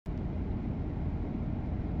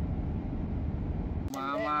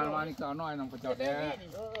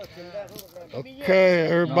Okay,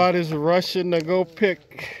 everybody's rushing to go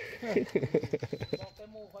pick.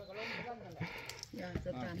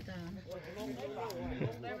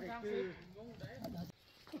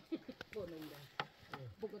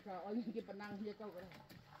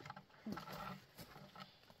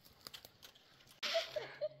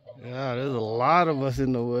 Yeah, there's a lot of us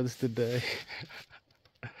in the woods today.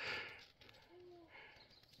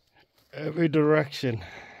 Every direction.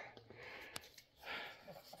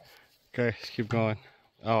 Okay, let's keep going.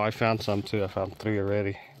 Oh, I found some too. I found 3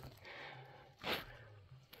 already.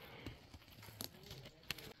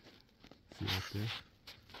 See right there?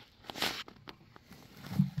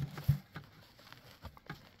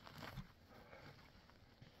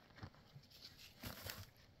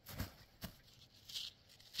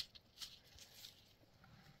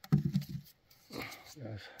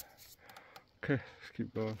 Yes. Okay, let's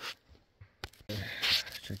keep going.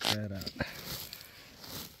 Check that out.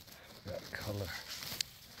 That color.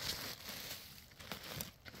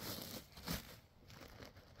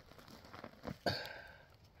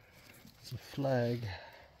 It's a flag.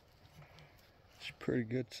 It's a pretty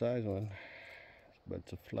good size one, but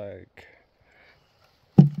it's a flag.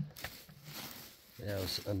 Yeah,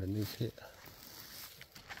 it's underneath here.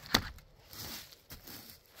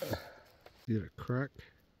 See the crack?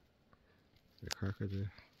 The crack right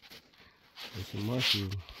there. It's a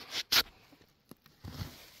mushroom.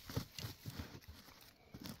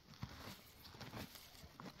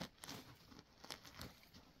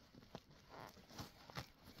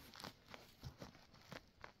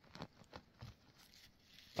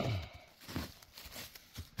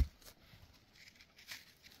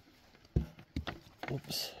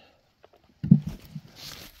 Oops.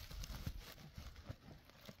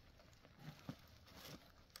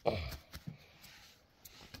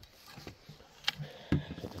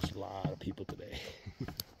 There's a lot of people today.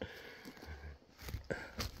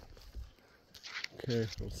 Okay,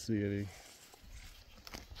 don't see any.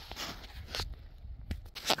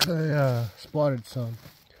 I spotted some.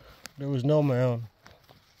 There was no mound.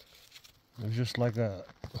 It was just like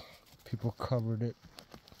people covered it.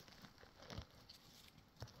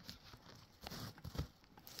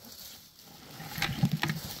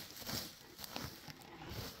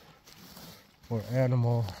 Or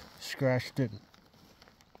animal scratched it.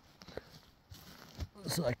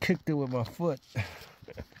 So I kicked it with my foot.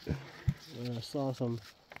 And I saw some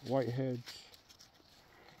white heads.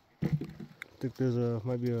 I think there's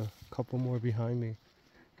might be a couple more behind me.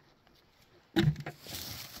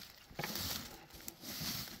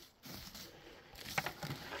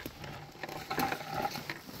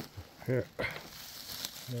 Here.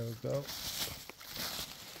 There we go.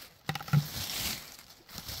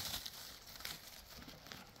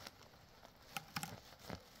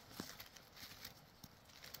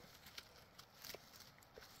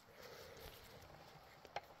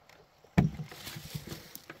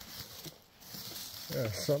 Yeah,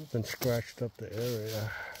 something scratched up the area.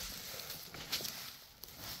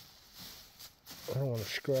 I don't want to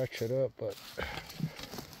scratch it up, but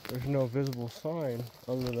there's no visible sign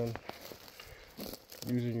other than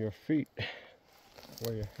using your feet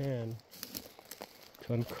or your hand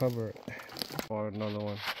to uncover it. Or another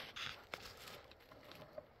one.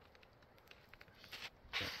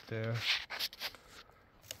 Right there.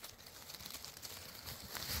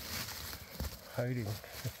 Hiding.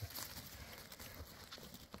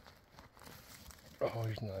 Oh,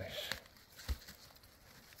 he's nice.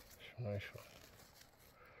 It's a nice one.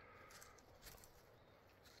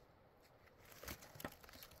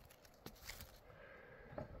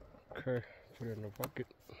 Okay, put it in the bucket.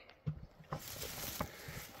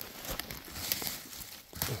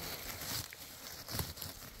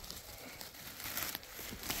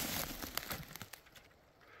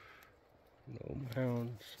 No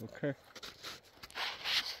mounds. Okay.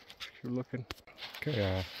 Keep looking.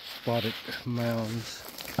 Okay, I spotted mounds.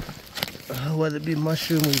 Whether it be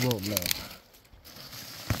mushroom, we won't know.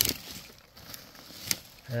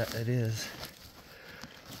 Yeah, it is.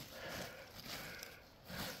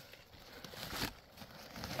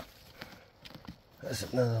 There's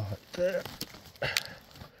another one there.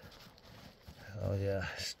 Oh yeah,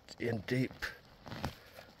 it's in deep.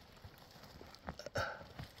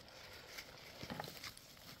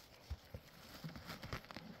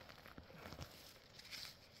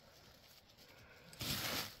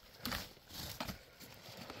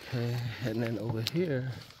 Okay, and then over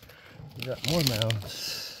here, we got more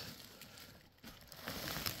mounds.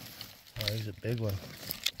 Oh, here's a big one.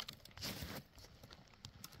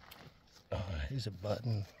 Oh, here's a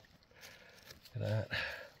button. Look at that.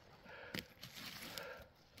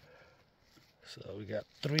 So we got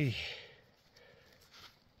 3.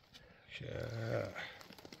 Yeah.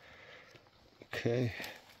 Okay.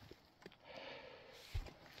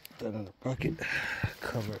 That in the bucket.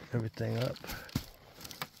 Cover everything up.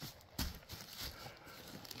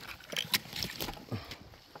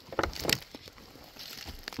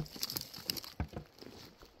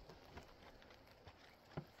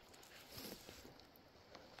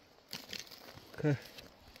 Okay.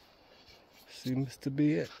 Seems to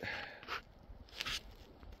be it.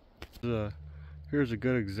 Here's a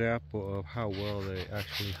good example of how well they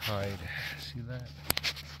actually hide. See that?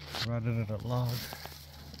 Right under the log.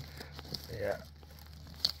 Yeah.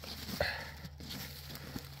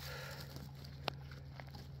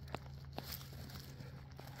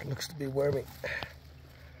 It looks to be wormy.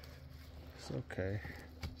 It's okay.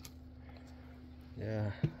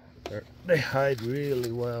 Yeah. They hide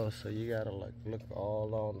really well, so you gotta like look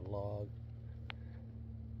all on the log.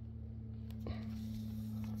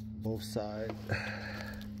 Both sides.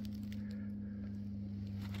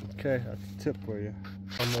 Okay, that's a tip for you.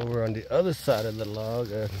 I'm over on the other side of the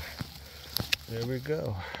log, and there we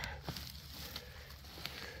go.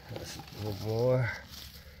 That's a little more.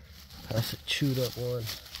 That's a chewed up one.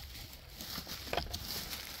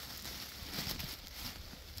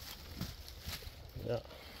 Yeah.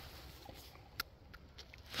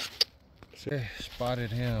 See,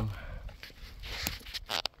 spotted him.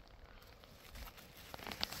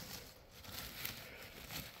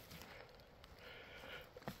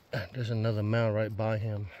 There's another mound right by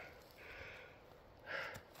him.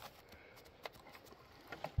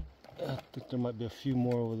 I think there might be a few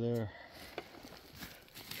more over there.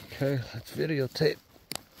 Okay, let's videotape.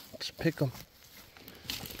 Let's pick them.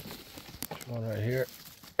 One right here.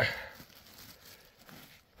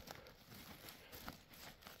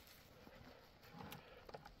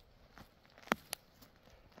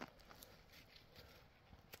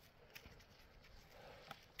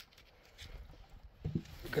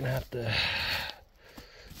 We're gonna have to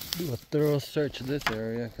do a thorough search of this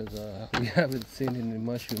area because we haven't seen any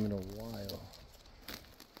mushroom in a while.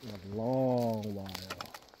 A long while.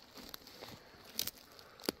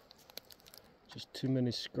 Just too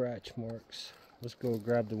many scratch marks. Let's go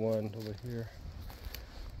grab the one over here.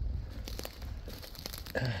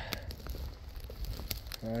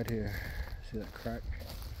 Right here. See that crack?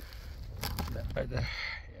 That right there.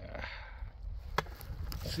 Yeah.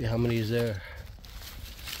 See how many is there?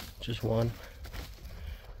 Just one.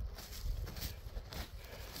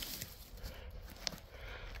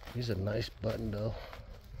 He's a nice button though.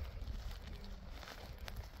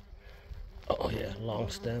 Oh yeah,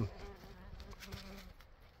 long stem.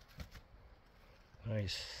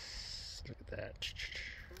 Nice. Look at that.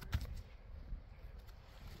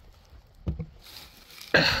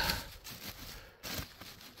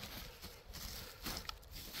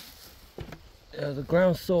 Yeah, the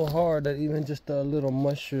ground's so hard that even just a little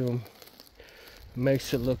mushroom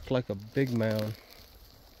makes it look like a big mound.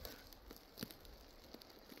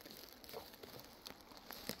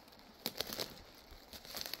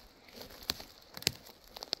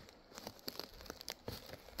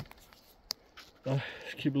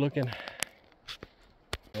 Just keep looking.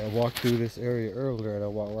 I walked through this area earlier and I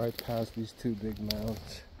walked right past these 2 big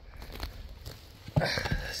mounds.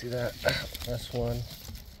 See that? That's one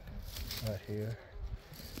right here.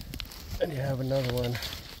 And you have another one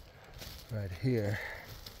right here.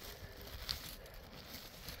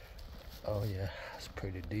 Oh yeah, it's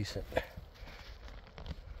pretty decent.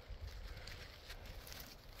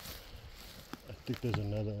 I think there's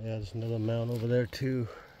another, yeah, there's another mound over there too.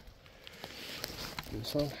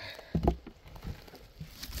 This one.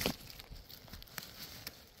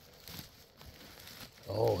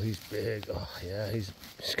 Oh, he's big. Oh yeah, he's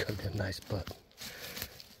gonna be a nice button.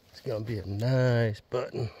 It's gonna be a nice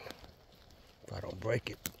button if I don't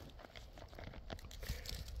break it.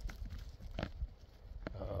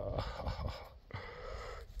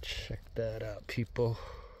 Check that out, people.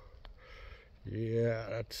 Yeah,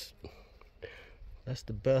 that's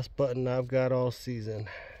the best button I've got all season.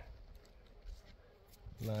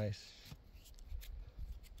 Nice.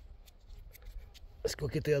 Let's go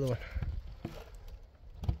get the other one.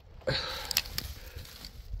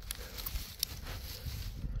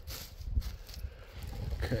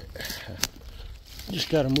 Okay. Just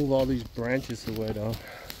gotta move all these branches away though.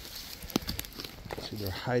 See,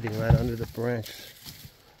 they're hiding right under the branch.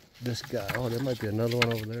 This guy. Oh, there might be another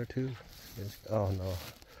one over there too. Oh no.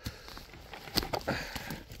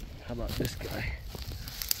 How about this guy?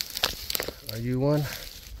 Are you one?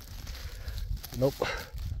 Nope.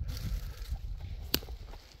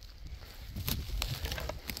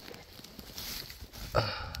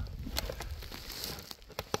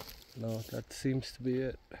 No, that seems to be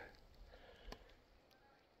it.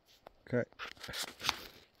 Okay.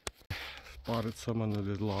 Spotted some under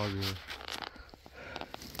this log here.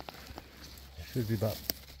 Should be about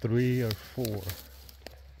 3 or 4. Go.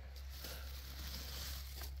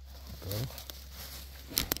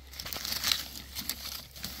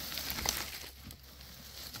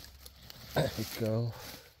 There we go.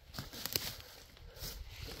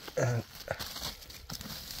 And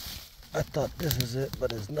I thought this is it,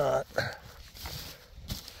 but it's not.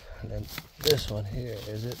 And then this one here,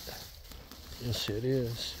 is it? Yes, it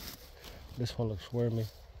is. This one looks wormy.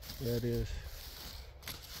 Yeah, it is.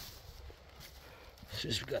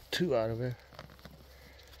 Just got 2 out of it.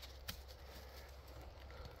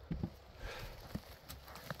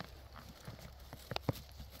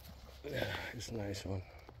 Yeah, it's a nice one.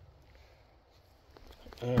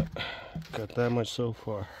 Got that much so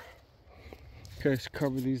far. Okay, let's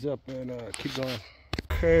cover these up and keep going.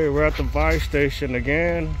 Okay, we're at the buy station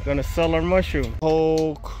again. Gonna sell our mushroom.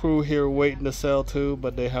 Whole crew here waiting to sell too,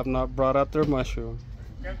 but they have not brought out their mushroom.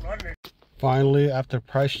 Finally, after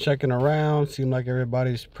price checking around, seemed like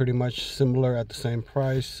everybody's pretty much similar at the same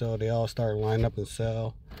price, so they all start lining up and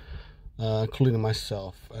sell, including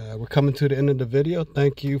myself. We're coming to the end of the video.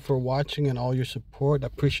 Thank you for watching and all your support. I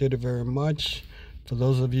appreciate it very much. For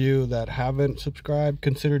those of you that haven't subscribed,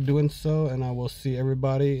 consider doing so, and I will see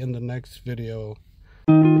everybody in the next video.